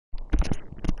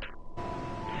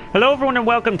Hello everyone and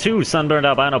welcome to Sunburned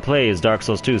Albino Plays Dark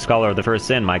Souls 2 Scholar of the First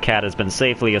Sin. My cat has been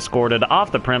safely escorted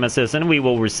off the premises and we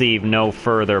will receive no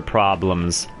further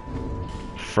problems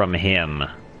from him.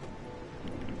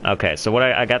 Okay, so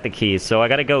I got the keys, so I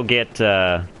gotta go get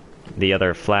the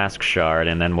other flask shard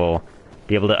and then we'll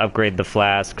be able to upgrade the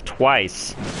flask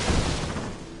twice.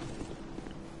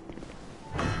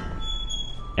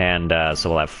 And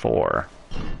so we'll have 4.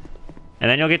 And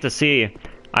then you'll get to see...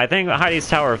 I think Heidi's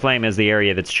Tower of Flame is the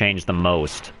area that's changed the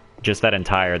most. Just that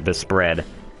the spread.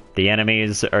 The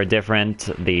enemies are different,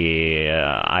 the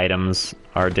items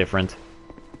are different,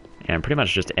 and pretty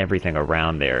much just everything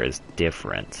around there is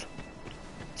different.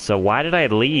 So why did I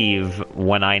leave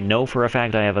when I know for a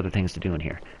fact I have other things to do in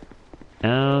here?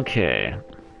 Okay.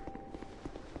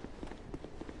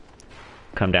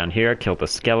 Come down here, kill the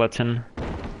skeleton.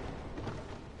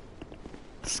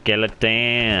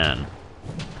 Skeleton!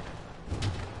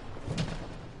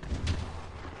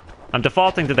 I'm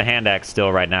defaulting to the hand axe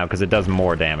still right now because it does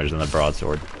more damage than the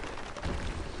broadsword.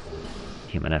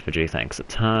 Human effigy, thanks a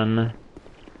ton.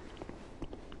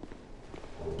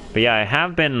 But yeah, I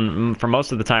have been, for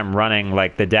most of the time, running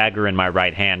like the dagger in my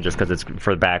right hand just because it's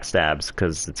for backstabs,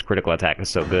 because its critical attack is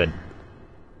so good.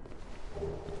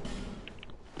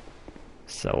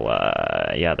 So,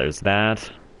 yeah, there's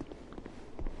that.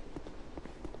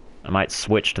 I might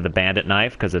switch to the bandit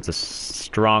knife because it's a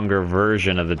stronger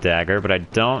version of the dagger, but I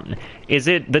don't... Is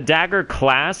it the dagger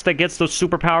class that gets those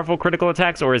super powerful critical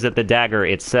attacks, or is it the dagger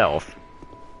itself?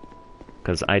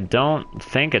 Because I don't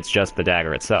think it's just the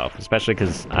dagger itself, especially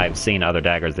because I've seen other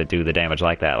daggers that do the damage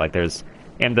like that. Like there's...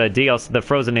 In the DLC, the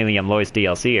Frozen Ilium Lois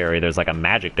DLC area, there's like a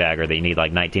magic dagger that you need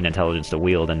like 19 intelligence to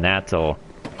wield, and that'll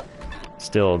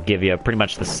still give you pretty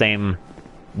much the same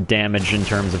damage in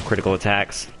terms of critical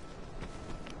attacks.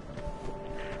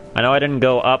 I know I didn't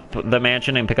go up the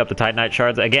mansion and pick up the Titanite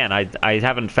shards. Again, I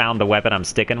haven't found the weapon I'm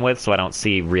sticking with, so I don't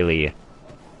see really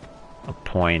a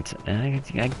point. I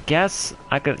guess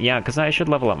I could... Yeah, because I should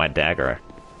level up my dagger.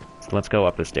 So let's go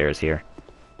up the stairs here.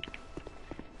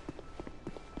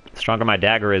 The stronger my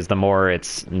dagger is, the more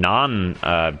its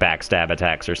non-backstab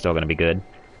attacks are still going to be good.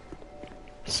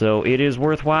 So it is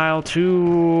worthwhile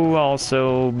to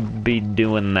also be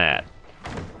doing that.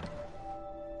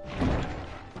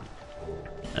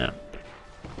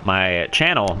 My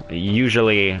channel,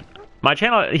 usually... My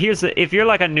channel, if you're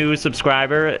like a new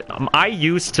subscriber, I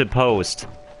used to post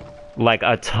like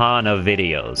a ton of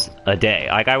videos a day.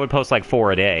 Like I would post like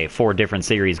 4 a day, 4 different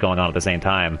series going on at the same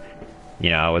time. You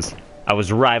know, I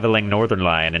was rivaling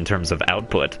Northernlion in terms of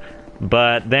output.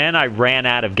 But then I ran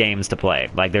out of games to play.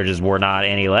 Like there just were not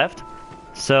any left.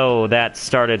 So that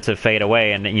started to fade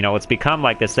away, and you know, it's become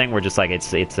like this thing where just like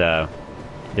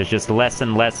there's just less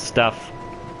and less stuff.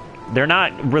 They're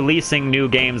not releasing new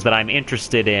games that I'm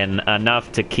interested in enough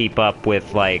to keep up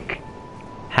with, like,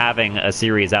 having a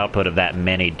series output of that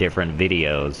many different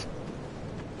videos.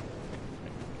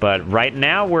 But right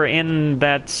now, we're in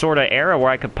that sort of era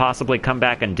where I could possibly come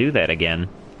back and do that again.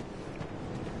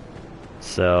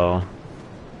 So,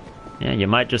 yeah, you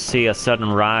might just see a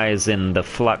sudden rise in the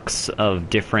flux of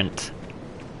different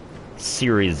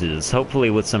series,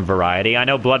 hopefully with some variety. I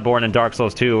know Bloodborne and Dark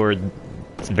Souls 2 are...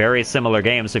 It's very similar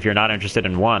games, so if you're not interested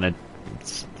in one,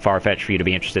 it's far-fetched for you to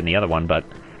be interested in the other one, but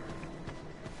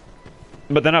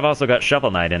then I've also got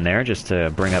Shovel Knight in there, just to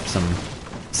bring up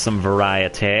some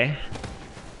variety.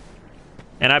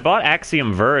 And I bought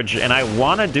Axiom Verge, and I've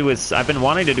been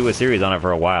wanting to do a series on it for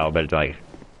a while, but, like,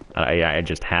 I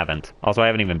just haven't. Also, I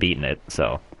haven't even beaten it,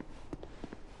 so...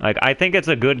 Like, I think it's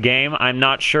a good game. I'm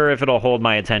not sure if it'll hold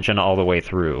my attention all the way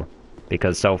through,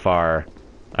 because so far,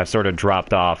 I've sort of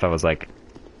dropped off. I was like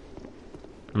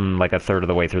a third of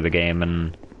the way through the game,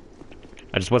 and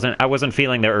I wasn't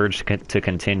feeling the urge to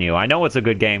continue. I know it's a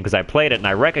good game because I played it and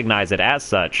I recognize it as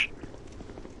such.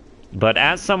 But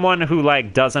as someone who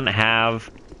like doesn't have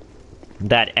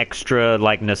that extra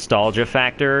like nostalgia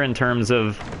factor in terms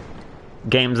of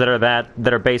games that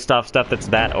are based off stuff that's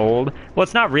that old, well,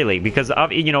 it's not really, because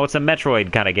you know, it's a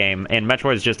Metroid kind of game, and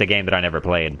Metroid is just a game that I never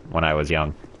played when I was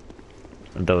young.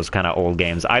 Those kind of old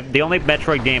games. The only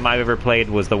Metroid game I've ever played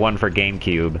was the one for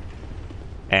GameCube,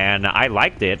 and I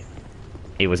liked it.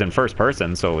 It was in first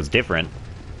person, so it was different.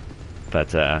 But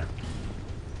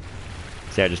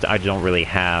see, I don't really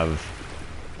have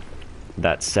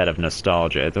that set of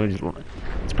nostalgia.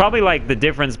 It's probably like the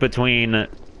difference between a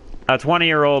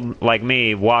 20-year-old like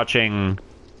me watching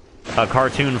a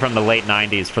cartoon from the late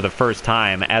 90s for the first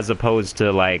time, as opposed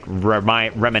to like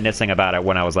reminiscing about it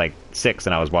when I was like 6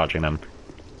 and I was watching them.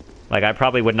 Like, I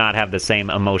probably would not have the same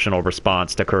emotional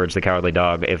response to Courage the Cowardly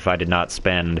Dog if I did not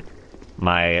spend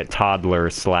my toddler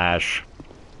slash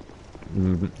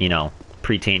you know,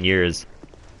 preteen years,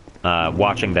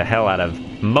 watching the hell out of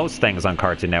most things on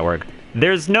Cartoon Network,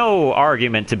 there's no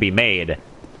argument to be made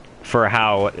for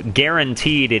how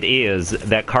guaranteed it is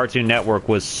that Cartoon Network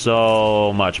was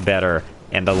so much better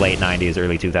in the late 90s,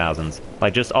 early 2000s.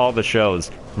 Like, just all the shows,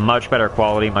 much better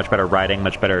quality, much better writing,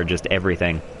 much better just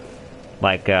everything.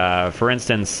 Like, for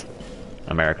instance,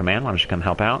 America Man, why don't you come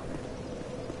help out?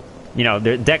 You know,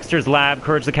 Dexter's Lab,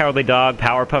 Courage the Cowardly Dog,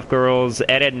 Powerpuff Girls,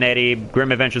 Ed, Edd and Eddy,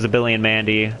 Grim Adventures of Billy and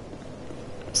Mandy,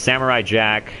 Samurai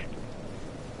Jack,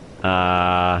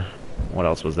 what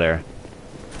else was there?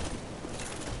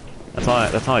 That's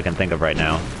all I can think of right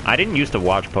now. I didn't used to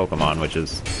watch Pokemon, which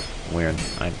is weird.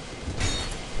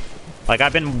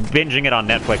 I've been binging it on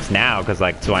Netflix now, because,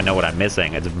 like, so I know what I'm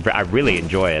missing. I really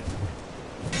enjoy it.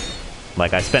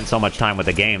 Like, I spent so much time with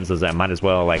the games, as I might as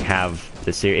well, like, have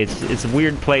the series. It's a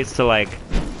weird place to, like,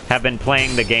 have been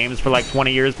playing the games for, like,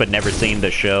 20 years, but never seen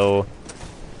the show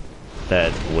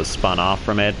that was spun off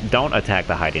from it. Don't attack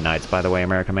the Heidi Knights, by the way,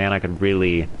 America Man. I could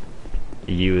really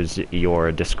use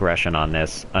your discretion on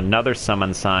this. Another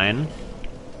summon sign.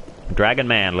 Dragon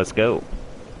Man, let's go.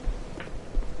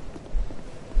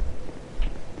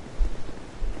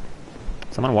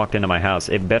 Someone walked into my house.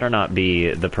 It better not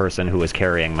be the person who is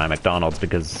carrying my McDonald's,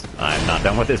 because I'm not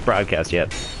done with this broadcast yet.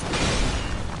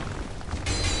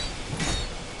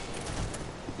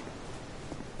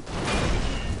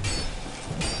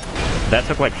 That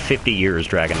took like 50 years,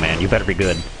 Dragon Man. You better be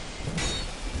good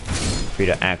for you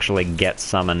to actually get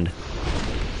summoned.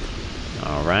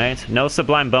 Alright. No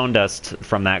Sublime Bone Dust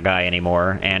from that guy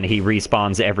anymore, and he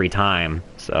respawns every time,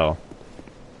 so...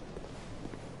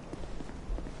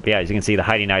 Yeah, as you can see, the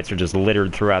Heidi Knights are just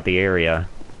littered throughout the area.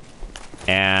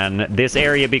 And this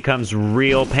area becomes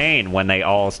real pain when they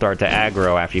all start to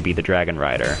aggro after you beat the Dragon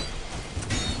Rider.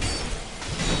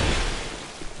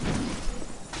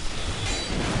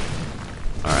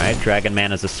 Alright, Dragon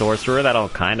Man is a sorcerer. That'll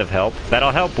kind of help. That'll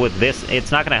help with this.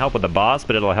 It's not going to help with the boss,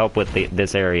 but it'll help with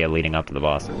this area leading up to the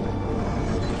boss.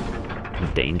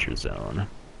 Danger Zone.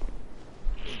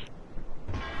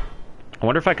 I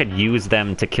wonder if I could use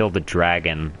them to kill the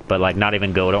dragon, but, like, not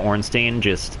even go to Ornstein,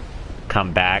 just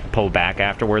come back, pull back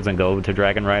afterwards and go to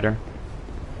Dragon Rider.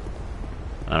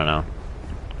 I don't know.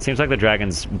 Seems like the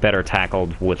dragon's better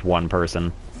tackled with one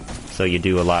person, so you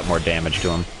do a lot more damage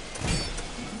to him.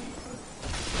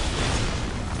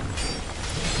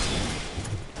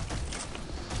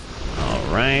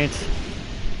 Alright.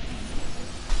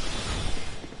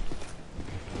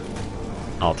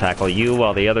 I'll tackle you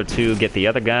while the other two get the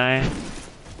other guy.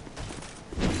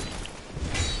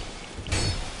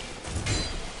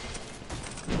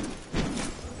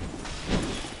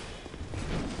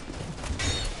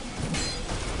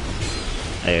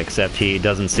 Except he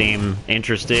doesn't seem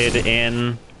interested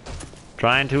in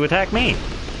trying to attack me.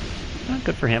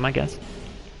 Good for him, I guess.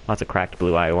 Lots of cracked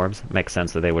blue eye orbs. Makes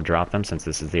sense that they would drop them, since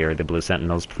this is the area the blue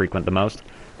sentinels frequent the most.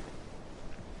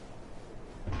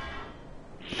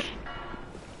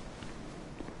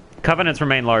 Covenants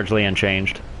remain largely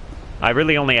unchanged. I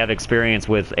really only have experience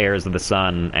with Heirs of the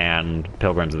Sun and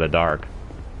Pilgrims of the Dark.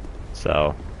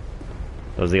 So,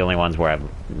 those are the only ones where I've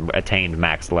attained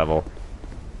max level.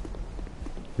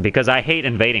 Because I hate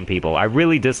invading people. I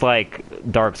really dislike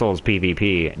Dark Souls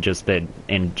PvP, just the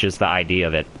idea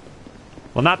of it.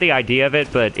 Well, not the idea of it,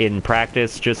 but in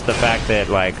practice, just the fact that,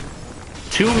 like,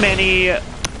 too many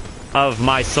of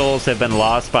my souls have been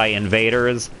lost by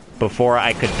invaders before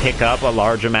I could pick up a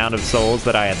large amount of souls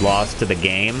that I had lost to the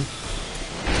game.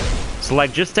 So,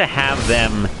 like, just to have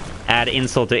them add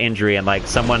insult to injury and, like,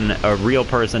 a real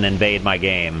person invade my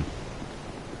game.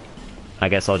 I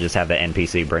guess I'll just have the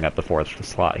NPC bring up the 4th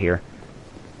slot here.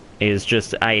 Is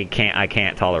just, I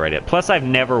can't tolerate it. Plus, I've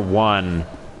never won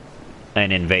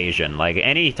an invasion. Like,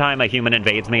 any time a human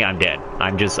invades me, I'm dead.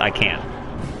 I can't.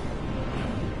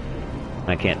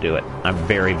 I can't do it. I'm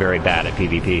very, very bad at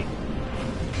PvP.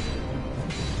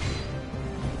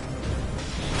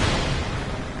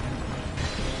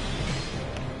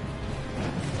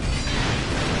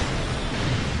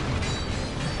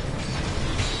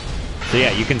 So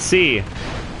yeah, you can see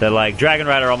that, like, Dragon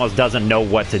Rider almost doesn't know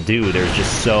what to do. There's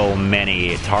just so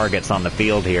many targets on the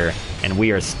field here, and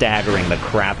we are staggering the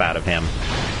crap out of him.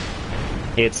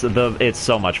 It's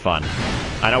so much fun.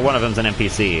 I know one of them's an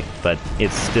NPC, but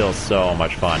it's still so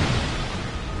much fun.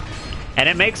 And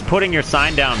it makes putting your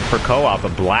sign down for co-op a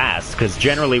blast, because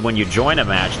generally when you join a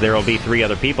match, there will be 3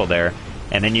 other people there,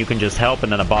 and then you can just help,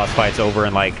 and then the boss fight's over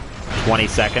in, like, 20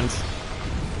 seconds.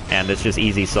 And it's just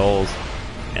easy souls.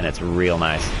 And it's real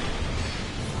nice.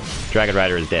 Dragon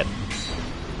Rider is dead.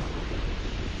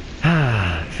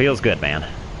 Feels good, man.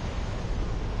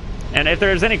 And if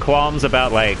there's any qualms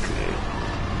about, like,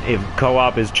 if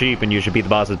co-op is cheap and you should beat the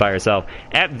bosses by yourself,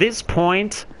 at this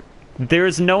point,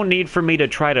 there's no need for me to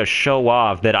try to show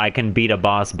off that I can beat a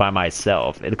boss by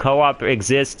myself. If co-op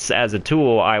exists as a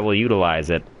tool, I will utilize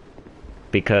it.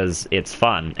 Because it's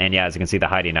fun. And yeah, as you can see, the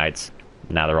Heidi Knights,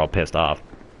 now they're all pissed off.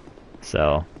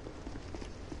 So,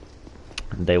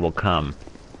 they will come.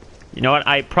 You know what?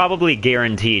 I probably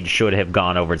guaranteed should have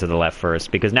gone over to the left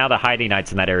first, because now the Heidi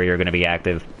Knights in that area are going to be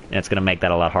active, and it's going to make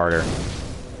that a lot harder.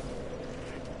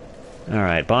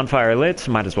 Alright, bonfire lit.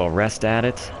 Might as well rest at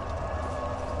it.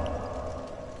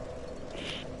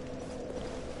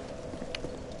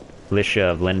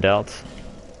 Lisha of Lindelt.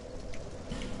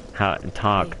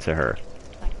 Talk to her.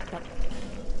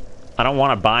 I don't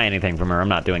want to buy anything from her. I'm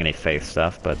not doing any faith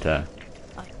stuff, but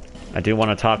I do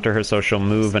want to talk to her so she'll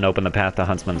move and open the path to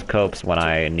Huntsman's Copse when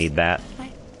I need that.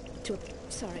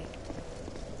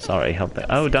 Sorry, help that.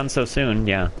 Oh, done so soon,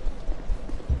 yeah.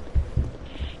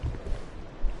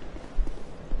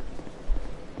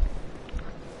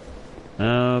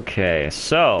 Okay,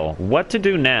 so, what to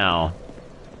do now?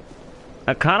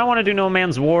 I kind of want to do No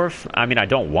Man's Wharf. I mean, I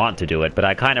don't want to do it, but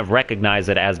I kind of recognize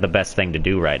it as the best thing to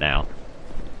do right now.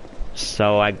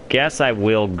 So I guess I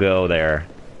will go there.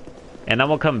 And then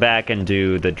we'll come back and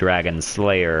do the Dragon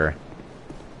Slayer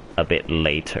a bit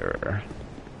later.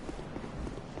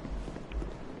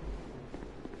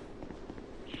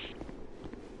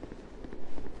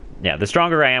 Yeah, the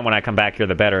stronger I am when I come back here,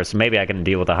 the better, so maybe I can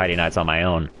deal with the Heidi Knights on my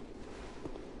own.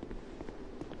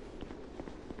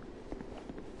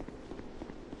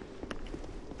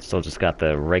 Still just got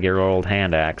the regular old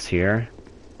hand axe here.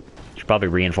 Should probably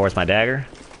reinforce my dagger.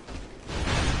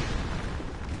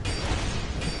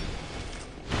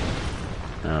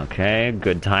 Okay,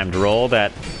 good timed roll.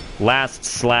 That last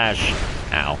slash,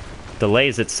 ow,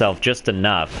 delays itself just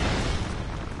enough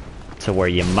to where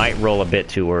you might roll a bit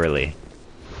too early.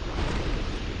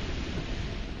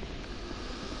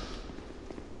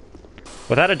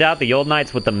 Without a doubt, the old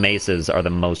knights with the maces are the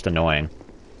most annoying.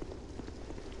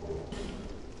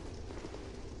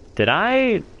 Did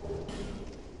I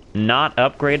not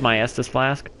upgrade my Estus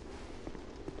Flask?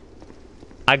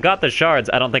 I got the shards.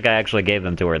 I don't think I actually gave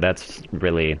them to her. That's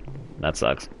really... that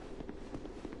sucks.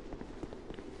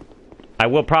 I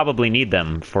will probably need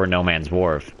them for No Man's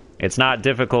Wharf. It's not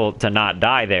difficult to not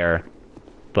die there,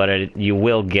 but you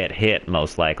will get hit,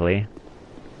 most likely.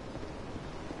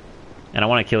 And I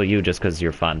want to kill you just because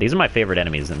you're fun. These are my favorite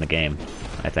enemies in the game,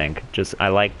 I think. Just, I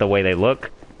like the way they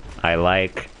look. I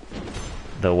like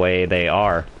the way they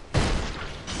are.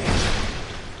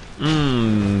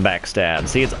 Backstab.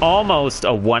 See, it's almost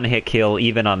a one-hit kill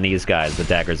even on these guys. The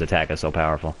dagger's attack is so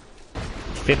powerful.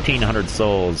 1,500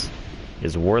 souls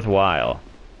is worthwhile.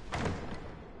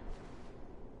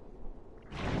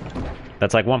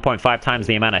 That's like 1.5 times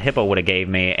the amount a hippo would have gave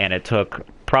me, and it took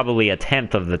probably a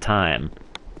tenth of the time.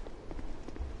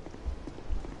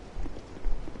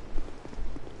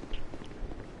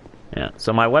 Yeah,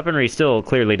 so my weaponry still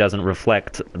clearly doesn't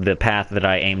reflect the path that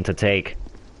I aim to take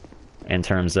in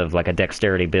terms of like a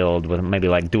dexterity build with maybe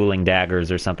like dueling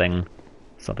daggers or something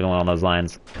along those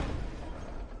lines.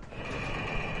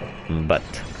 But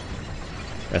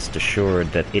rest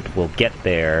assured that it will get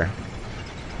there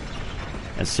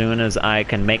as soon as I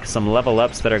can make some level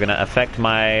ups that are going to affect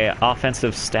my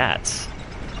offensive stats.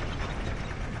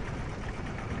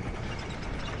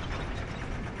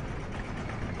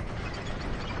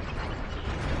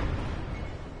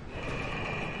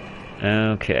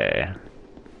 Okay.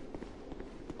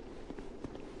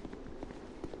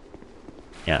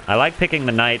 Yeah, I like picking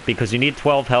the knight because you need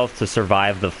 12 health to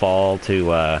survive the fall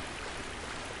to,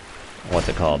 what's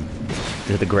it called?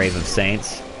 To the Grave of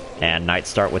Saints. And knights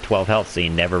start with 12 health, so you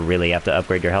never really have to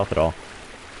upgrade your health at all.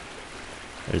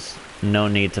 There's no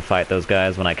need to fight those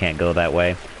guys when I can't go that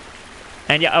way.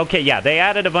 And yeah, okay, yeah, they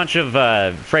added a bunch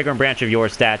of Fragrant Branch of Yore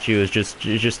statues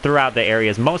just throughout the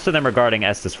areas. Most of them are guarding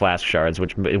Estus Flask shards,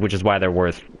 which is why they're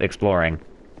worth exploring.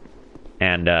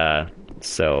 And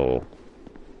so,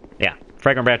 yeah,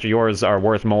 Fragrant Branch of Yours are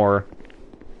worth more,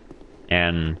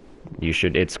 and you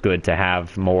should. It's good to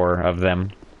have more of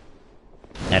them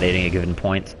at any given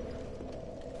point.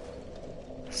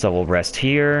 So we'll rest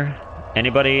here.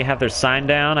 Anybody have their sign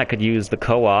down? I could use the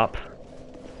co-op.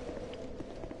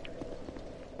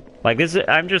 Like this,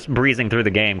 I'm just breezing through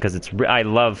the game because I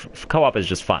love co-op is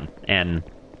just fun, and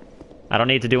I don't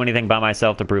need to do anything by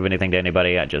myself to prove anything to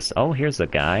anybody. I just, oh, here's the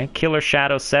guy, Killer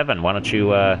Shadow 7. Why don't you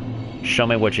show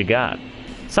me what you got?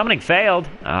 Summoning failed.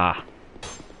 Ah,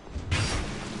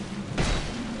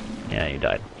 yeah, you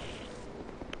died.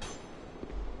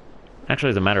 Actually,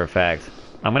 as a matter of fact,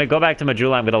 I'm gonna go back to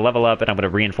Majula, I'm gonna level up, and I'm gonna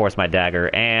reinforce my dagger,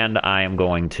 and I am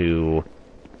going to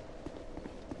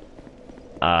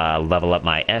level up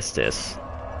my Estus,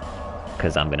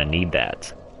 because I'm gonna need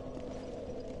that.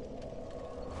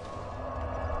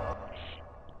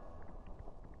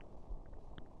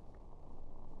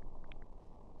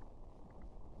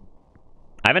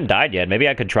 I haven't died yet. Maybe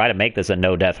I could try to make this a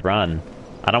no-death run.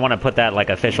 I don't want to put that, like,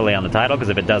 officially on the title, because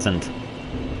if it doesn't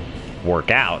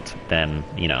work out, then,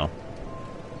 you know,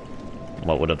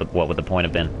 what would the point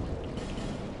have been?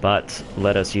 But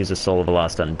let us use a Soul of a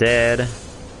Lost Undead.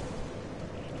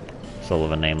 Soul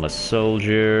of a Nameless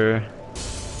Soldier.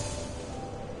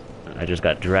 I just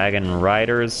got Dragon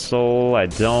Rider's Soul. I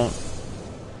don't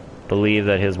believe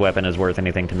that his weapon is worth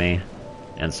anything to me,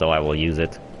 and so I will use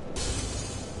it.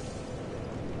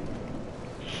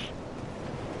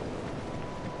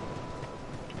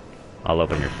 I'll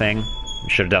open your thing.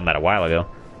 Should have done that a while ago.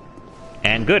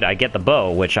 And good, I get the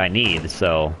bow, which I need,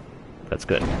 so that's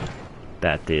good.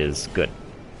 That is good.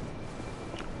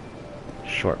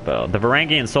 Short bow. The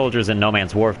Varangian soldiers in No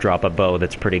Man's Wharf drop a bow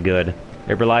that's pretty good.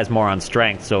 It relies more on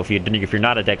strength, so if you're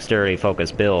not a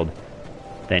dexterity-focused build,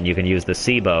 then you can use the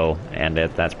sea bow, and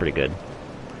that's pretty good.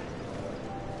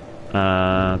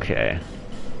 Okay.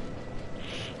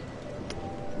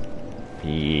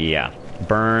 Yeah.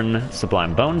 Burn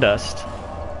Sublime Bone Dust.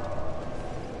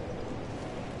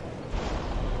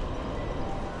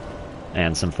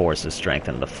 And some forces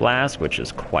strengthen the flask, which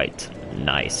is quite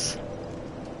nice.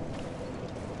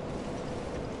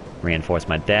 Reinforce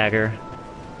my dagger.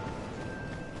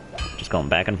 Just going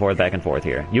back and forth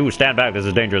here. You stand back, this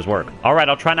is dangerous work. Alright,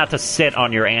 I'll try not to sit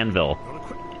on your anvil.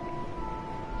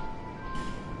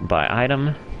 Buy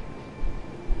item.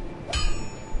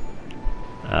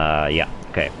 Yeah,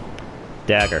 okay.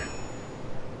 Dagger.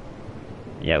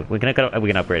 Yeah, we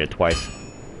can upgrade it twice.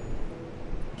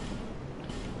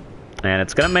 And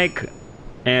it's gonna make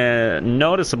a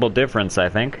noticeable difference, I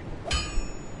think.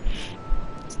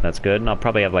 So that's good. And I'll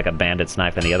probably have like a bandit's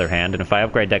knife in the other hand, and if I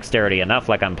upgrade dexterity enough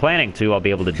like I'm planning to, I'll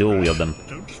be able to dual wield them.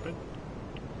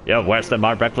 You're worse than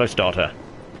my reckless daughter.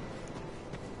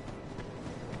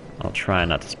 I'll try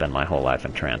not to spend my whole life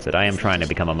in transit. I am trying to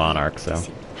become a monarch, so...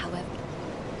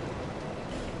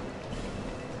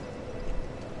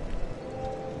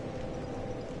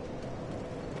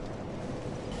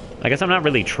 I guess I'm not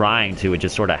really trying to, it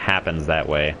just sort of happens that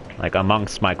way. Like,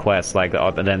 amongst my quests, like,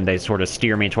 then they sort of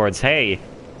steer me towards, hey,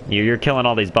 you're killing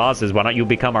all these bosses, why don't you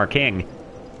become our king?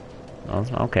 Well,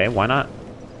 okay, why not?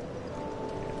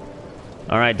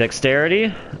 Alright,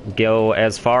 dexterity. Go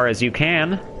as far as you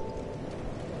can.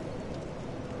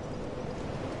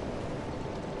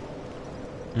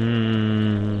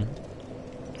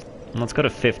 Let's go to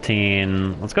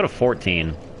 15. Let's go to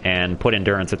 14. And put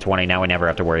endurance at 20. Now we never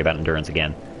have to worry about endurance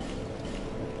again.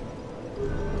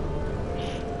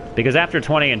 Because after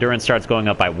 20, endurance starts going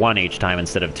up by 1 each time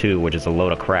instead of 2, which is a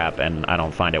load of crap, and I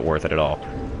don't find it worth it at all.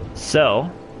 So,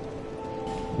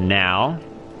 now,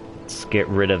 let's get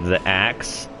rid of the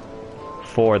axe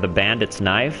for the bandit's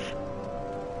knife.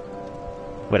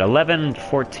 Wait, 11,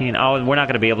 14... Oh, we're not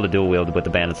going to be able to dual wield with the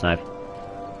bandit's knife.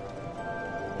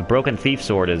 The broken thief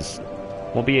sword is...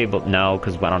 We'll be able... No,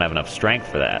 because I don't have enough strength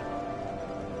for that.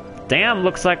 Damn,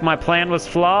 looks like my plan was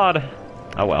flawed.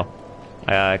 Oh well.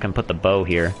 I can put the bow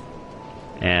here.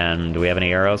 And do we have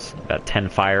any arrows? Got 10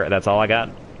 fire. That's all I got?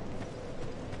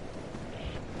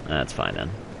 That's fine then.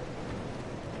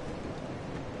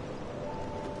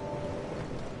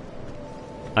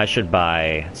 I should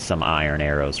buy some iron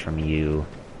arrows from you.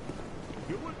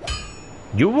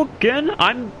 You again?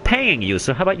 I'm paying you,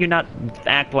 so how about you not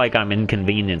act like I'm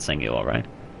inconveniencing you, alright?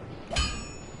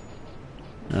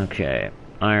 Okay.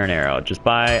 Iron arrow. Just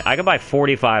buy... I can buy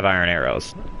 45 iron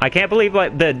arrows. I can't believe,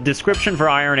 like, the description for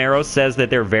iron arrows says that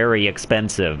they're very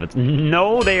expensive.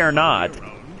 No, they are not.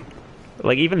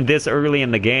 Like, even this early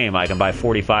in the game, I can buy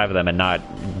 45 of them and not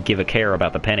give a care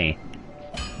about the penny.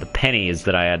 The pennies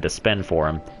that I had to spend for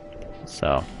them.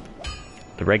 So...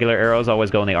 The regular arrows always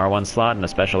go in the R1 slot, and the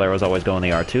special arrows always go in the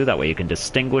R2. That way you can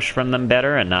distinguish from them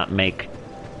better and not make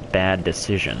bad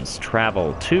decisions.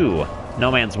 Travel to No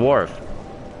Man's Wharf.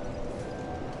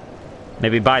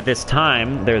 Maybe by this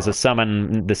time, there's a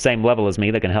summon the same level as me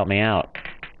that can help me out.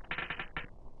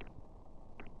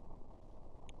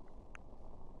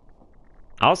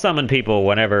 I'll summon people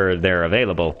whenever they're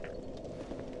available.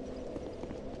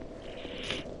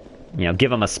 You know, give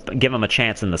them a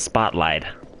chance in the spotlight.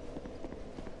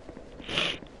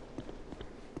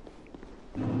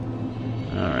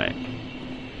 Alright.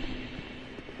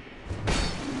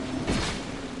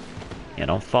 Yeah,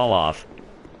 don't fall off.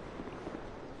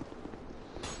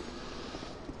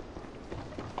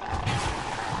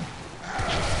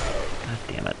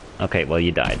 Okay, well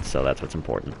you died, so that's what's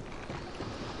important.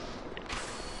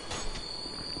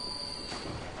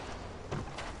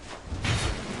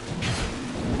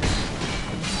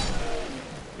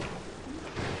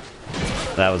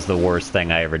 That was the worst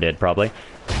thing I ever did, probably.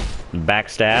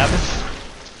 Backstab.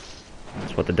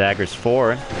 That's what the dagger's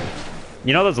for.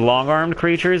 You know those long-armed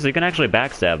creatures? You can actually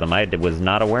backstab them. I was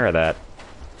not aware of that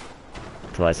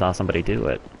until I saw somebody do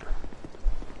it.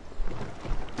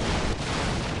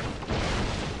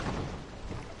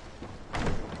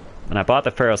 And I bought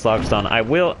the Pharos Logstone. I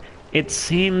will... It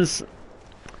seems...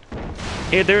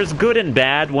 there's good and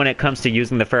bad when it comes to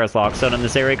using the Pharos Logstone in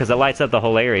this area, because it lights up the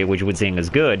whole area, which would seem is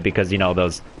good, because, you know,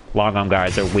 those long-arm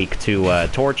guys are weak to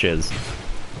torches.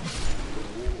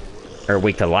 Or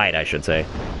weak to light, I should say.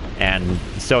 And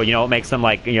so, you know, it makes them,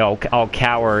 like, you know, all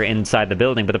cower inside the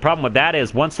building. But the problem with that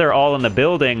is, once they're all in the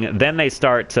building, then they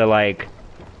start to, like,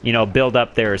 you know, build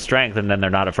up their strength, and then they're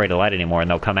not afraid of light anymore, and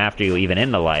they'll come after you even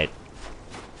in the light.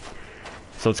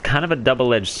 So it's kind of a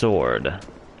double-edged sword.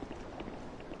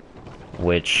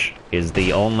 Which is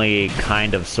the only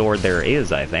kind of sword there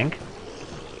is, I think.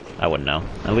 I wouldn't know.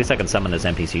 At least I can summon this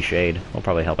NPC Shade. Will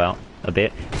probably help out a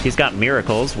bit. He's got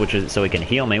miracles, which is so he can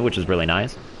heal me, which is really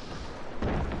nice.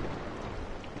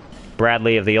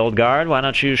 Bradley of the Old Guard, why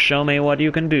don't you show me what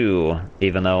you can do?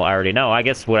 Even though I already know. I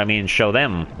guess what I mean, show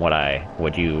them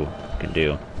what you can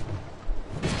do.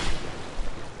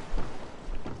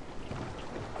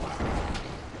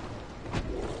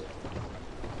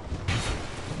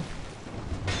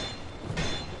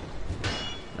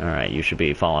 Alright, you should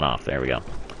be falling off. There we go.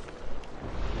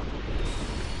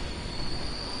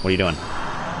 What are you doing?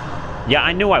 Yeah,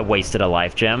 I knew I wasted a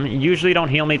life gem. You usually don't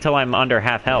heal me till I'm under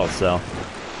half health, so...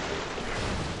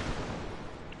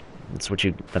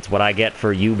 That's what I get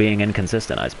for you being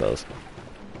inconsistent, I suppose.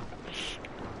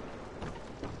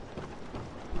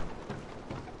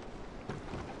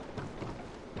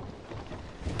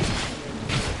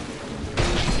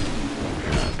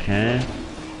 Okay.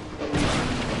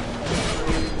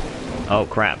 Oh,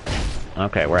 crap.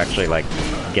 Okay, we're actually, like,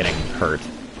 getting hurt.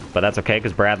 But that's okay,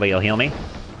 because Bradley will heal me.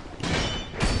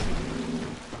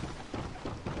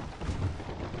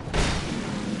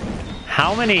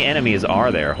 How many enemies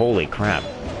are there? Holy crap.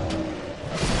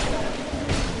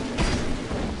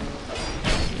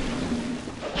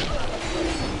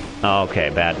 Okay,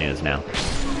 bad news now.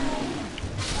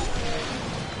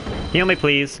 Heal me,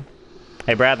 please.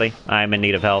 Hey, Bradley, I'm in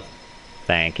need of health.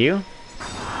 Thank you.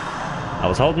 I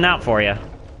was holding out for you.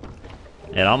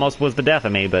 It almost was the death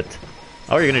of me, but...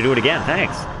 Oh, you're gonna do it again.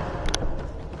 Thanks.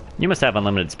 You must have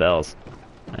unlimited spells.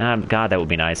 God, that would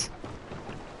be nice.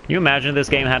 Can you imagine if this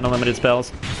game had unlimited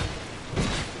spells?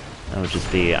 That would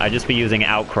just be... I'd just be using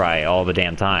Outcry all the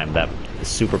damn time. That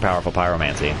super powerful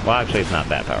pyromancy. Well, actually, it's not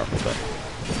that powerful, but...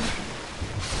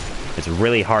 It's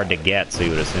really hard to get, so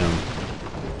you would assume.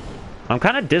 I'm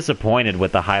kind of disappointed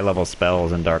with the high-level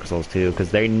spells in Dark Souls 2,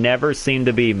 because they never seem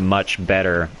to be much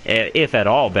better, if at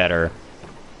all better,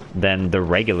 than the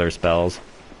regular spells.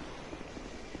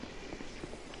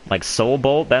 Like Soul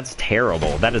Bolt, that's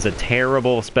terrible. That is a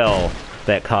terrible spell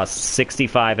that costs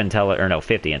 65 intelligence, or no,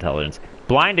 50 intelligence.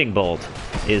 Blinding Bolt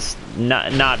is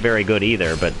not very good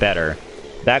either, but better.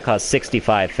 That costs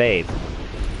 65 faith.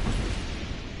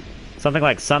 Something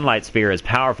like Sunlight Spear is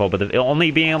powerful, but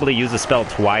only being able to use a spell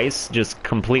twice just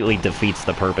completely defeats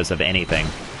the purpose of anything.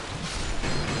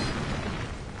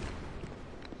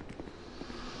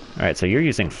 Alright, so you're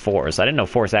using Force. I didn't know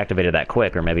Force activated that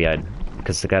quick, or maybe I'd...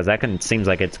 Because that seems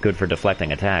like it's good for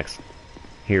deflecting attacks.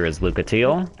 Here is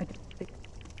Lucatiel.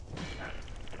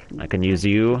 I can use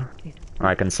you, or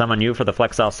I can summon you for the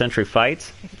Flexile Sentry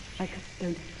fight.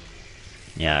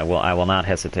 Yeah, I will not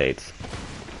hesitate.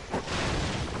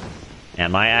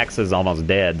 And my axe is almost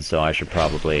dead, so I should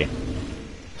probably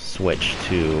switch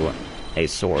to a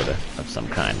sword of some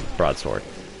kind. Broadsword.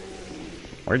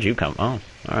 Where'd you come? Oh,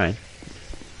 alright.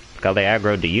 Look how they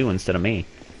aggroed to you instead of me.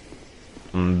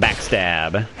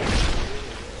 Backstab.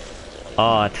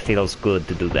 Oh, it feels good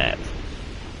to do that.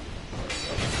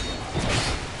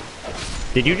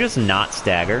 Did you just not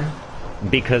stagger?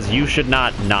 Because you should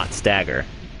not stagger.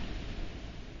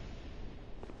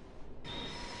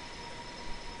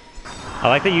 I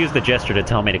like that you use the gesture to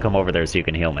tell me to come over there so you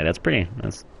can heal me. That's pretty...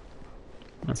 That's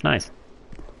nice.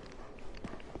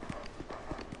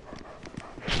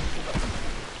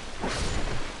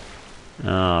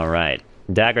 Alright.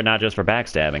 Dagger not just for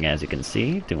backstabbing, as you can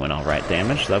see. Doing alright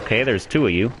damage. Okay, there's two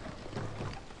of you.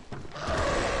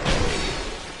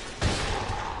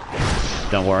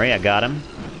 Don't worry, I got him.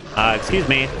 Excuse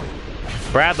me.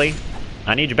 Bradley,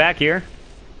 I need you back here.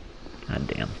 God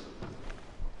damn.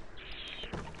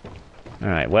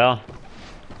 Alright, well.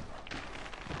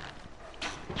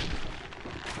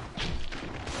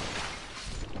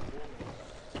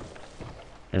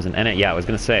 There's an enemy. Yeah, I was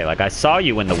gonna say, like, I saw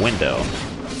you in the window.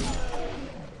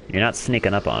 You're not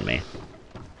sneaking up on me.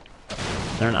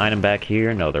 Is there an item back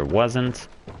here? No, there wasn't.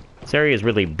 This area is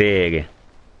really big.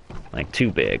 Like,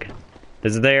 too big.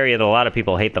 This is the area that a lot of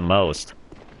people hate the most.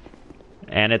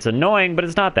 And it's annoying, but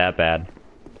it's not that bad.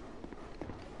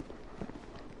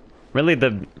 Really,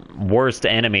 the worst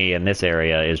enemy in this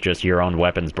area is just your own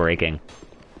weapons breaking.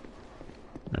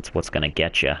 That's what's gonna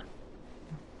get you.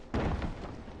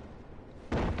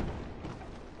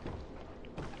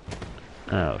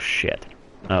 Oh, shit.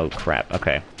 Oh, crap.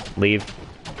 Okay. Leave.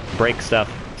 Break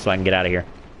stuff so I can get out of here.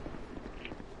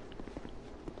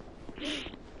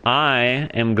 I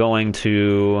am going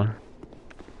to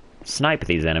snipe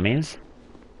these enemies.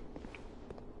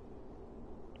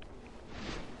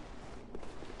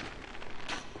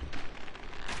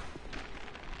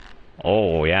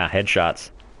 Oh, yeah, headshots.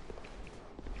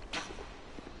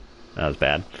 That was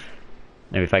bad.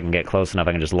 Maybe if I can get close enough,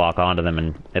 I can just lock onto them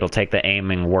and it'll take the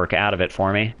aiming work out of it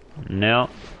for me. No.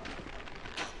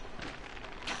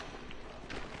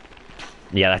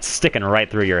 Yeah, that's sticking right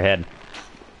through your head.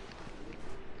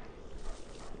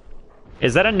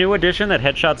 Is that a new addition that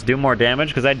headshots do more damage?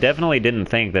 Because I definitely didn't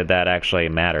think that that actually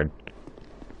mattered.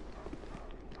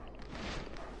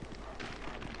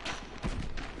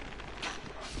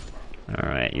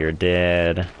 Alright, you're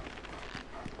dead.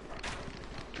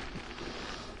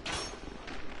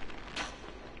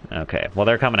 Okay, well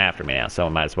they're coming after me now, so I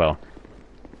might as well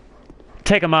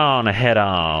take them on head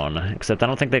on. Except I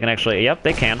don't think they can actually... Yep,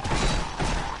 they can.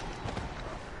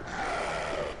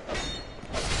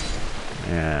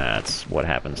 Yeah, that's what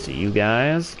happens to you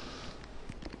guys.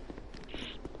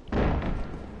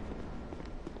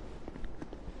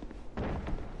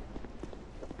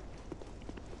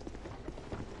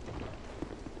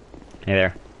 Hey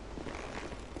there.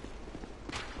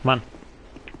 Come on.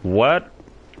 What?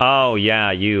 Oh,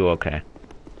 yeah, you. Okay.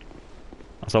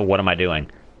 Also, what am I doing?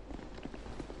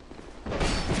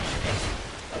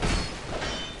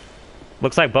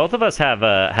 Looks like both of us have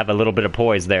a little bit of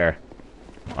poise there.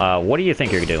 What do you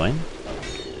think you're doing?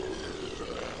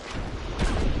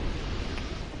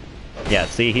 Yeah,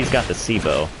 see, he's got the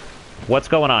C-bow. What's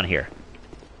going on here?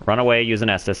 Run away, use an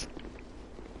Estus.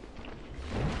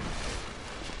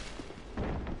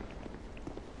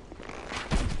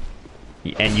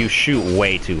 And you shoot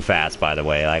way too fast, by the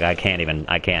way. Like, I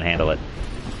can't handle it.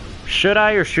 Should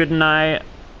I or shouldn't I?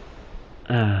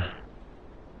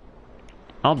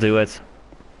 I'll do it.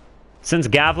 Since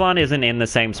Gavlon isn't in the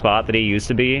same spot that he used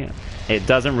to be, it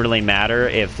doesn't really matter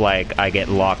if, like, I get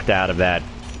locked out of that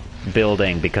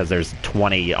building because there's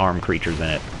 20 armed creatures in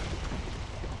it.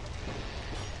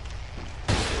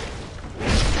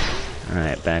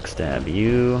 Alright, backstab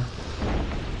you.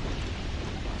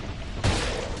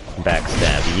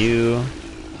 Backstab you.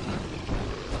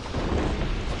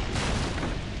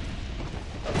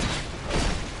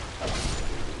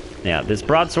 Yeah, this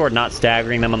broadsword not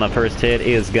staggering them on the first hit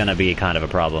is gonna be kind of a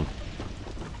problem.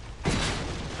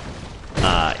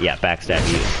 Yeah, backstab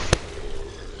you.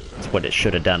 That's what it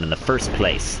should have done in the first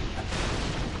place,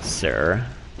 sir.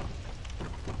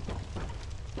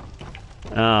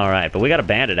 Alright, but we got a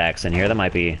bandit axe in here. That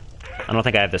might be... I don't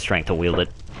think I have the strength to wield it.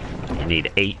 You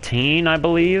need 18, I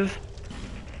believe.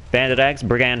 Bandit axe,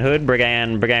 brigand hood,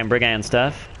 brigand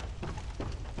stuff.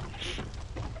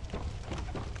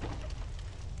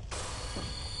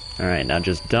 Alright, now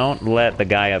just don't let the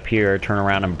guy up here turn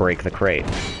around and break the crate.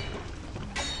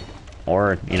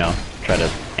 Or, you know, try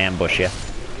to ambush you.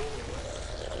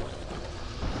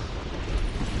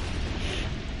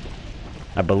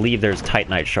 I believe there's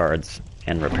Titanite shards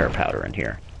and repair powder in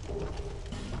here.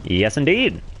 Yes,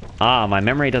 indeed! Ah, my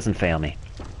memory doesn't fail me.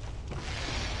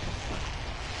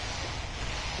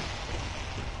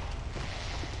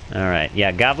 Alright,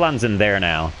 yeah, Gavlon's in there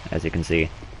now, as you can see.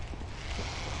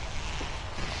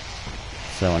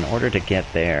 So in order to get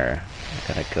there, I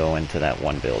gotta go into that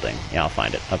one building. Yeah, I'll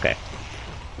find it. Okay.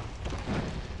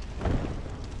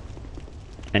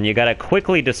 And you gotta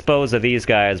quickly dispose of these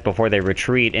guys before they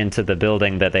retreat into the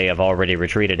building that they have already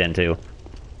retreated into.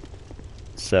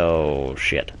 So,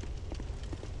 shit.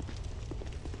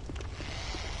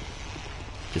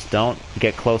 Just don't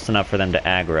get close enough for them to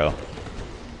aggro.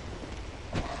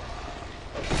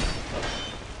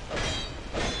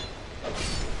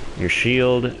 Your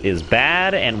shield is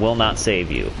bad and will not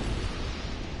save you.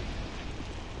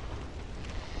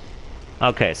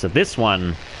 Okay, so this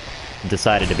one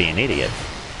decided to be an idiot.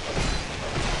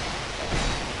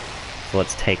 So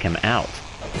let's take him out.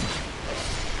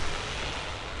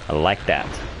 I like that.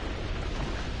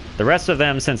 The rest of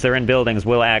them, since they're in buildings,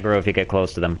 will aggro if you get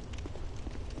close to them.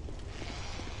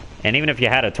 And even if you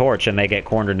had a torch and they get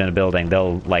cornered in a building,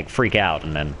 they'll, like, freak out,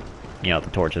 and then, you know, the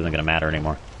torch isn't gonna matter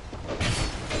anymore.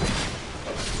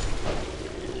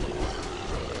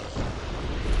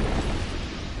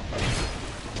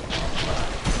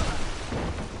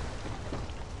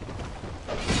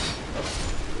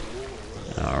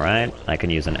 Alright, I can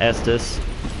use an Estus.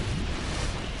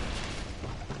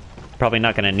 Probably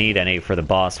not gonna need any for the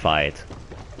boss fight,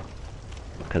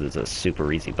 because it's a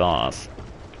super easy boss.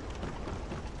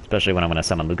 Especially when I'm gonna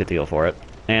summon Lucatiel for it.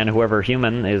 And whoever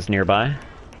human is nearby.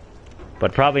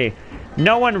 But probably...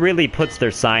 no one really puts their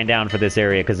sign down for this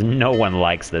area, because no one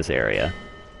likes this area.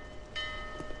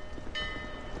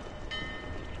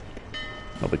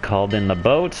 But we called in the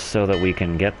boat so that we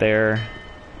can get there.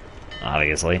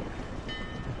 Obviously.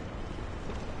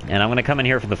 And I'm gonna come in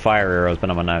here for the fire arrows,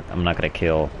 but I'm not gonna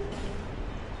kill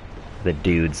the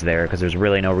dudes there, because there's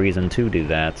really no reason to do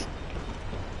that.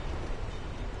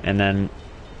 And then...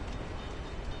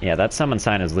 yeah, that summon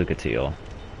sign is Lucatiel.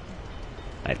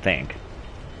 I think.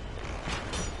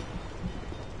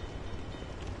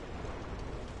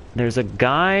 There's a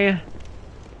guy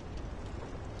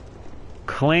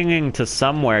clinging to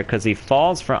somewhere because he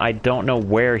falls from... I don't know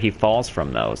where he falls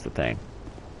from, though, is the thing.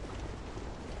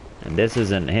 And this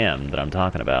isn't him that I'm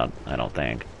talking about, I don't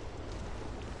think.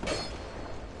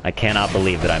 I cannot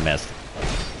believe that I missed.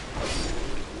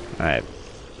 Alright.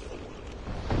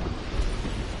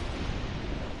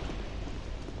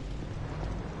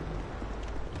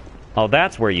 Oh,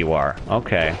 that's where you are.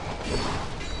 Okay.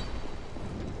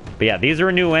 But yeah, these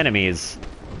are new enemies.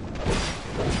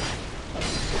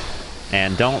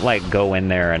 And don't, like, go in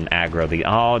there and aggro the...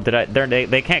 oh,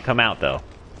 they can't come out, though.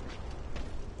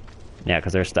 Yeah,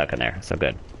 because they're stuck in there. So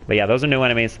good. But yeah, those are new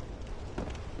enemies.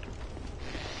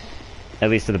 At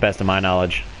least to the best of my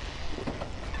knowledge.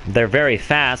 They're very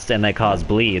fast, and they cause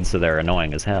bleed, so they're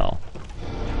annoying as hell.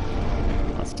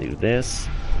 Let's do this.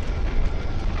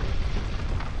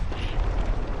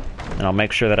 And I'll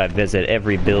make sure that I visit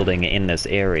every building in this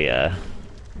area.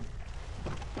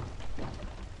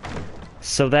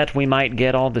 So that we might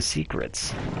get all the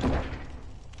secrets.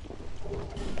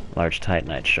 Large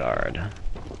Titanite shard.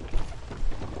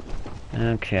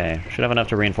 Okay, should have enough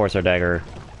to reinforce our dagger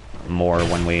more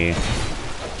when we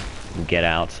get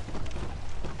out.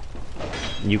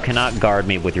 You cannot guard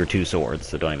me with your two swords,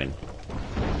 so don't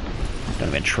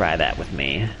even try that with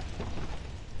me.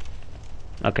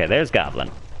 Okay, there's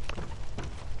Goblin.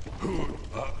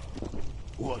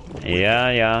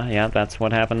 Yeah, that's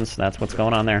what happens. That's what's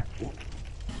going on there.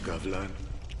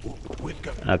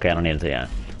 Okay, I don't need it to, yeah.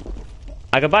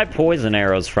 I could buy poison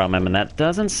arrows from him, and that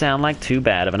doesn't sound like too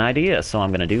bad of an idea, so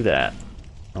I'm gonna do that.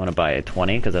 I want to buy a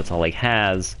 20, because that's all he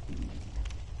has.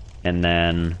 And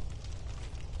then...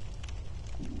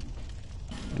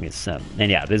 maybe 7. And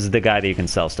yeah, this is the guy that you can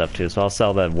sell stuff to, so I'll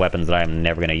sell the weapons that I'm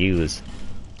never gonna use.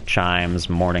 Chimes,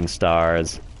 Morning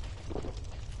Stars.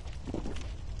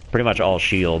 Pretty much all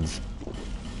shields.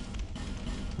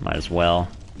 Might as well.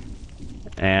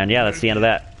 And yeah, that's the end of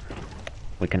that.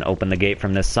 We can open the gate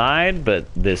from this side, but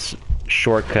this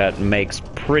shortcut makes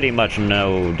pretty much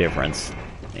no difference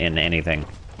in anything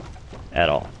at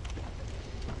all.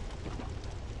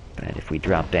 But if we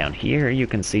drop down here, you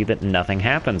can see that nothing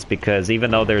happens, because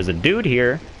even though there's a dude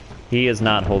here, he is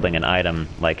not holding an item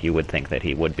like you would think that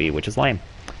he would be, which is lame.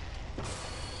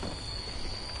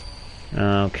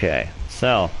 Okay,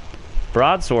 so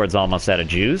broadsword's almost out of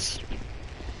juice.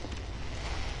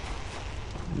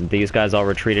 These guys all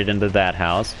retreated into that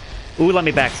house. Ooh, let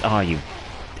me back... oh, you...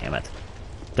 damn it.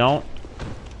 Don't...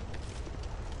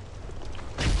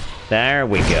 there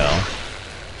we go.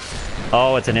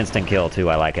 Oh, it's an instant kill, too.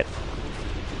 I like it.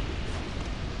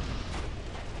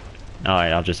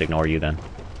 Alright, I'll just ignore you, then.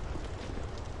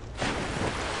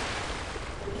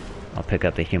 I'll pick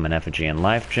up the human effigy and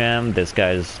life gem. This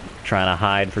guy's trying to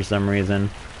hide for some reason.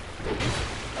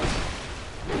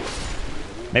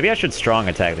 Maybe I should strong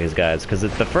attack these guys, because the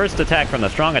first attack from the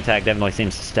strong attack definitely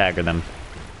seems to stagger them.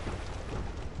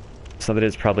 So that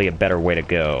is probably a better way to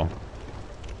go.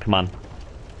 Come on.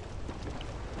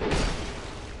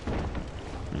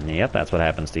 Yep, that's what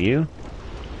happens to you.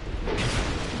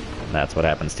 That's what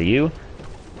happens to you.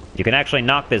 You can actually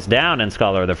knock this down in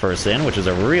Scholar of the First Sin, which is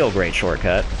a real great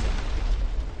shortcut.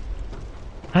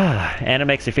 And it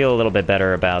makes you feel a little bit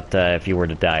better about if you were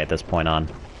to die at this point on.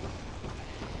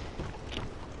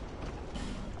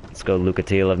 Let's go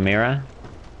Lucatiel of Mira.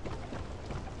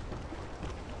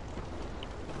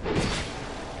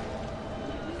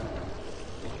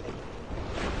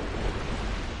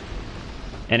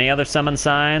 Any other summon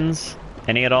signs?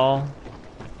 Any at all?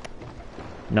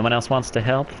 No one else wants to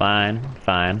help? Fine,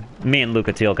 fine. Me and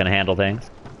Lucatiel can handle things.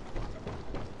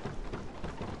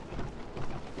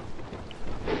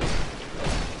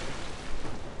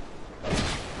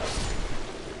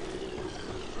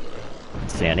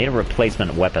 Let's see, I need a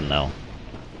replacement weapon, though.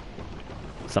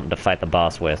 Something to fight the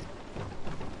boss with.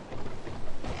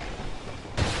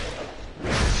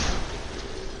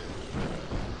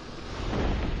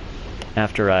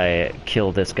 After I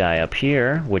kill this guy up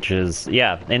here, which is,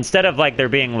 yeah, instead of like there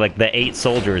being like the 8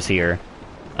 soldiers here,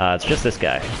 it's just this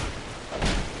guy.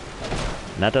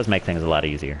 And that does make things a lot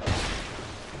easier.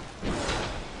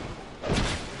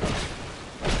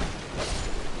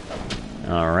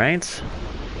 Alright.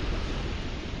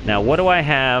 Now what do I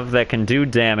have that can do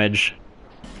damage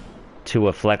to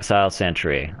a Flexile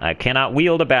Sentry? I cannot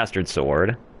wield a Bastard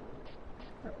Sword.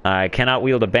 I cannot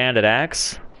wield a Bandit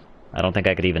Axe. I don't think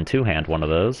I could even two-hand one of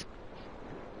those.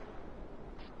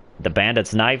 The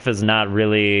Bandit's Knife is not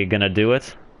really gonna do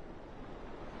it.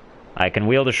 I can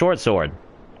wield a short sword.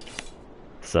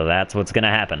 So that's what's gonna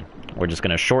happen. We're just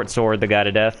gonna short sword the guy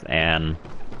to death, and...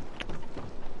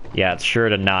 yeah, it's sure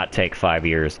to not take 5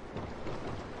 years.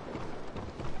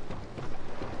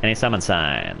 Any summon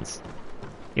signs?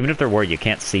 Even if there were, you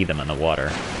can't see them in the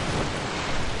water.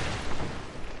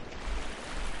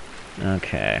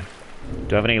 Okay.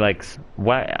 Do I have any, like,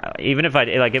 why, even if I,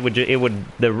 like, it would,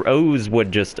 the O's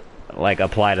would just, like,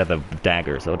 apply to the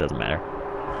dagger, so it doesn't matter.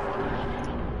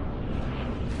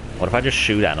 What if I just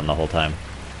shoot at him the whole time?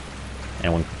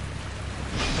 And when,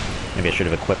 maybe I should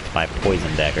have equipped my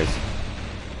poison daggers.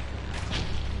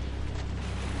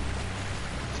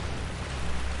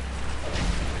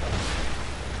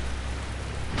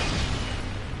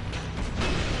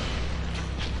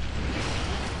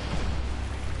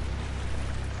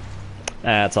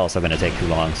 That's also going to take too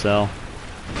long, so...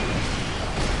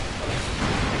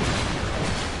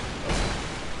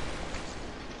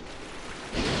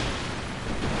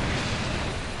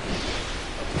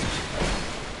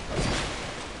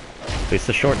 at least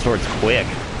the short sword's quick,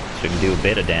 so we can do a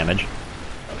bit of damage.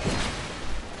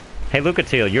 Hey,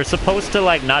 Lucatiel, you're supposed to,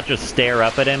 like, not just stare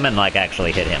up at him and, like,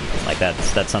 actually hit him. Like,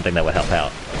 that's something that would help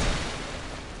out.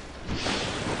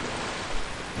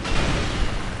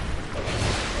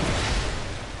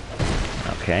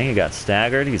 Okay, he got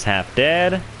staggered. He's half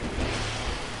dead.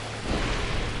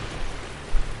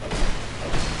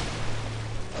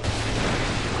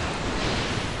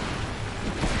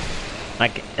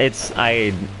 Like,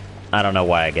 I don't know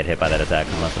why I get hit by that attack,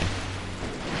 honestly.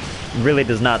 Really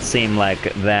does not seem like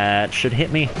that should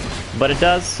hit me, but it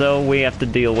does, so we have to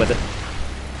deal with it.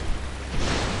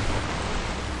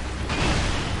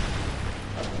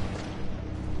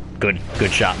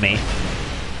 Good shot, me.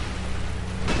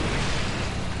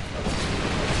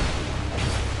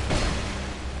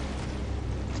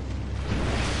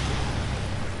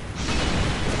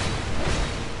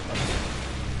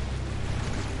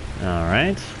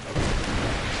 Alright.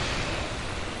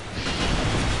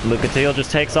 Lucatiel just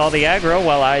takes all the aggro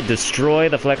while I destroy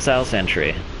the Flexile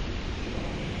Sentry.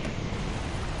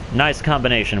 Nice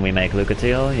combination we make,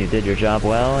 Lucatiel. You did your job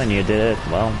well, and you did it...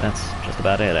 well, that's just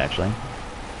about it, actually.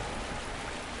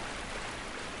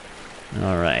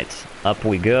 Alright. Up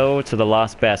we go to the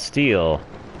Lost Bastille.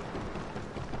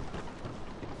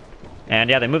 And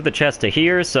yeah, they moved the chest to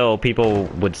here, so people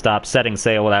would stop setting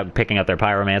sail without picking up their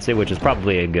pyromancy, which is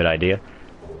probably a good idea.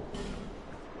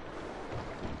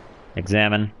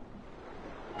 Examine.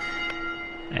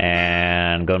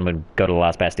 And go to the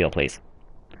Lost Bastille, please.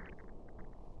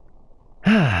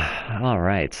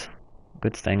 Alright.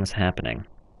 Good things happening.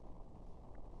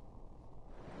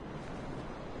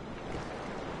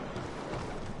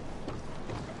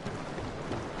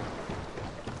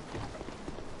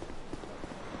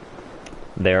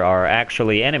 There are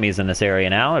actually enemies in this area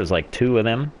now. There's like 2 of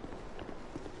them.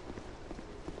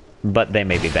 But they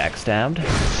may be backstabbed.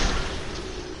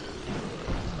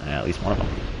 At least one of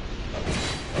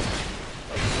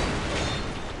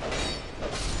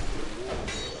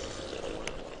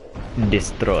them.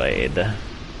 Destroyed.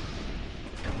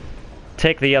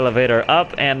 Take the elevator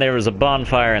up, and there is a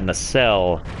bonfire in the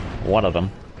cell. One of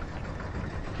them.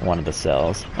 One of the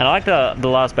cells. And I like the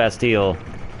Lost Bastille.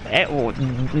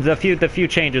 The few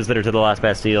changes that are to the Lost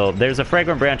Bastille. There's a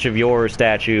Fragrant Branch of Yore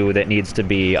statue that needs to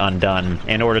be undone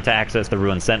in order to access the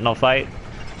Ruined Sentinel fight.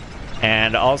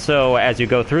 And also, as you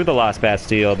go through the Lost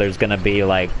Bastille, there's going to be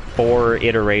like 4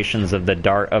 iterations of the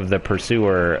Dart of the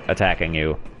Pursuer attacking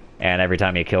you. And every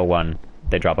time you kill one,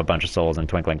 they drop a bunch of souls in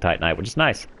Twinkling Titanite, which is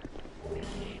nice.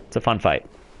 It's a fun fight.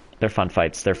 They're fun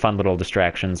fights. They're fun little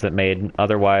distractions that made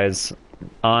otherwise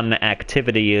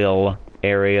unactivitial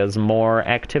areas more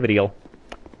activitial.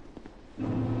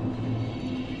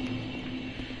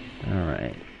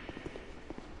 Alright.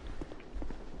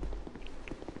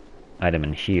 Item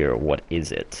in here, what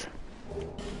is it?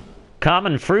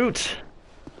 Common fruit!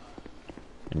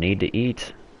 Need to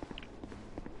eat.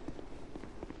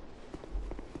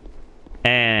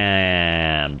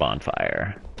 And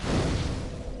bonfire.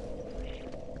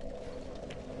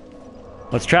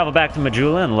 Let's travel back to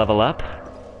Majula and level up.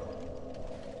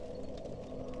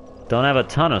 Don't have a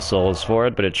ton of souls for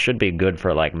it, but it should be good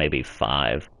for like maybe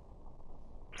 5.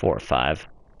 4 or 5.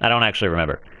 I don't actually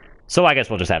remember. So I guess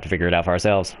we'll just have to figure it out for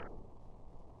ourselves.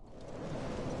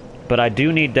 But I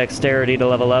do need dexterity to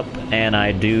level up, and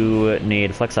I do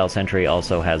need... Flexile Sentry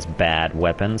also has bad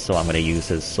weapons, so I'm going to use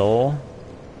his soul.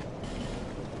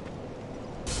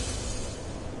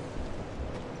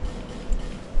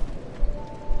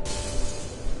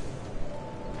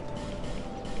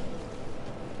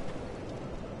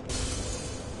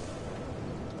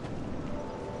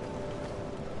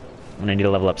 I'm going to need to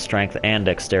level up strength and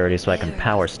dexterity so I can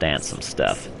power stance some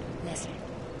stuff.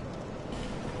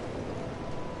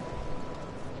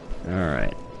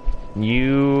 Alright.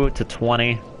 You to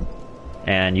 20,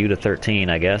 and you to 13,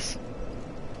 I guess,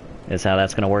 is how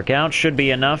that's going to work out. Should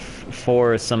be enough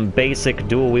for some basic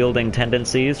dual-wielding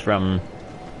tendencies from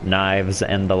knives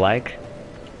and the like.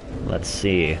 Let's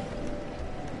see.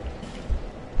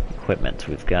 Equipment.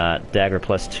 We've got dagger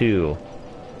 +2.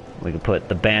 We can put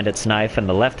the bandit's knife in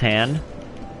the left hand.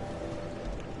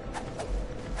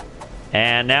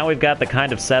 And now we've got the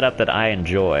kind of setup that I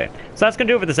enjoy. So that's going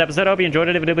to do it for this episode. I hope you enjoyed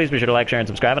it. If you did, please be sure to like, share, and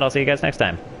subscribe, and I'll see you guys next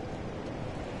time.